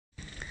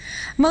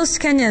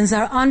Most Kenyans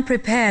are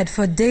unprepared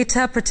for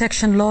Data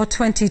Protection Law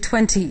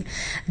 2020.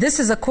 This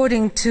is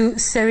according to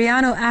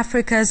Serianu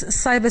Africa's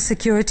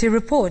cybersecurity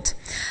report.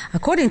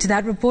 According to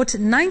that report,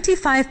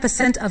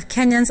 95% of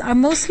Kenyans are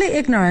mostly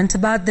ignorant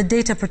about the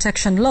data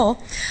protection law,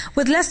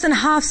 with less than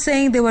half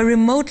saying they were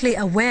remotely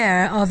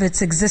aware of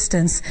its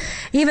existence,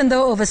 even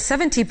though over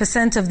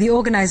 70% of the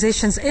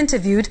organizations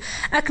interviewed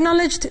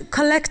acknowledged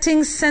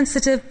collecting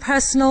sensitive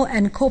personal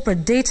and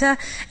corporate data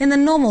in the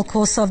normal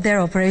course of their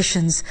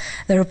operations.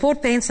 The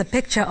report paints a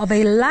picture of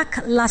a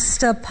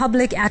lackluster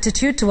public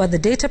attitude toward the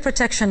data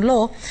protection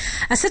law,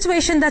 a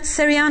situation that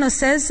Serianu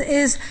says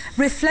is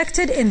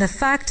reflected in the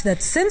fact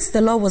that since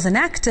the law was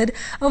enacted,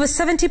 over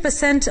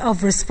 70%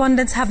 of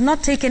respondents have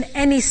not taken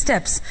any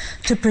steps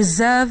to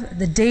preserve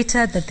the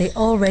data that they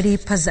already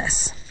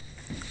possess.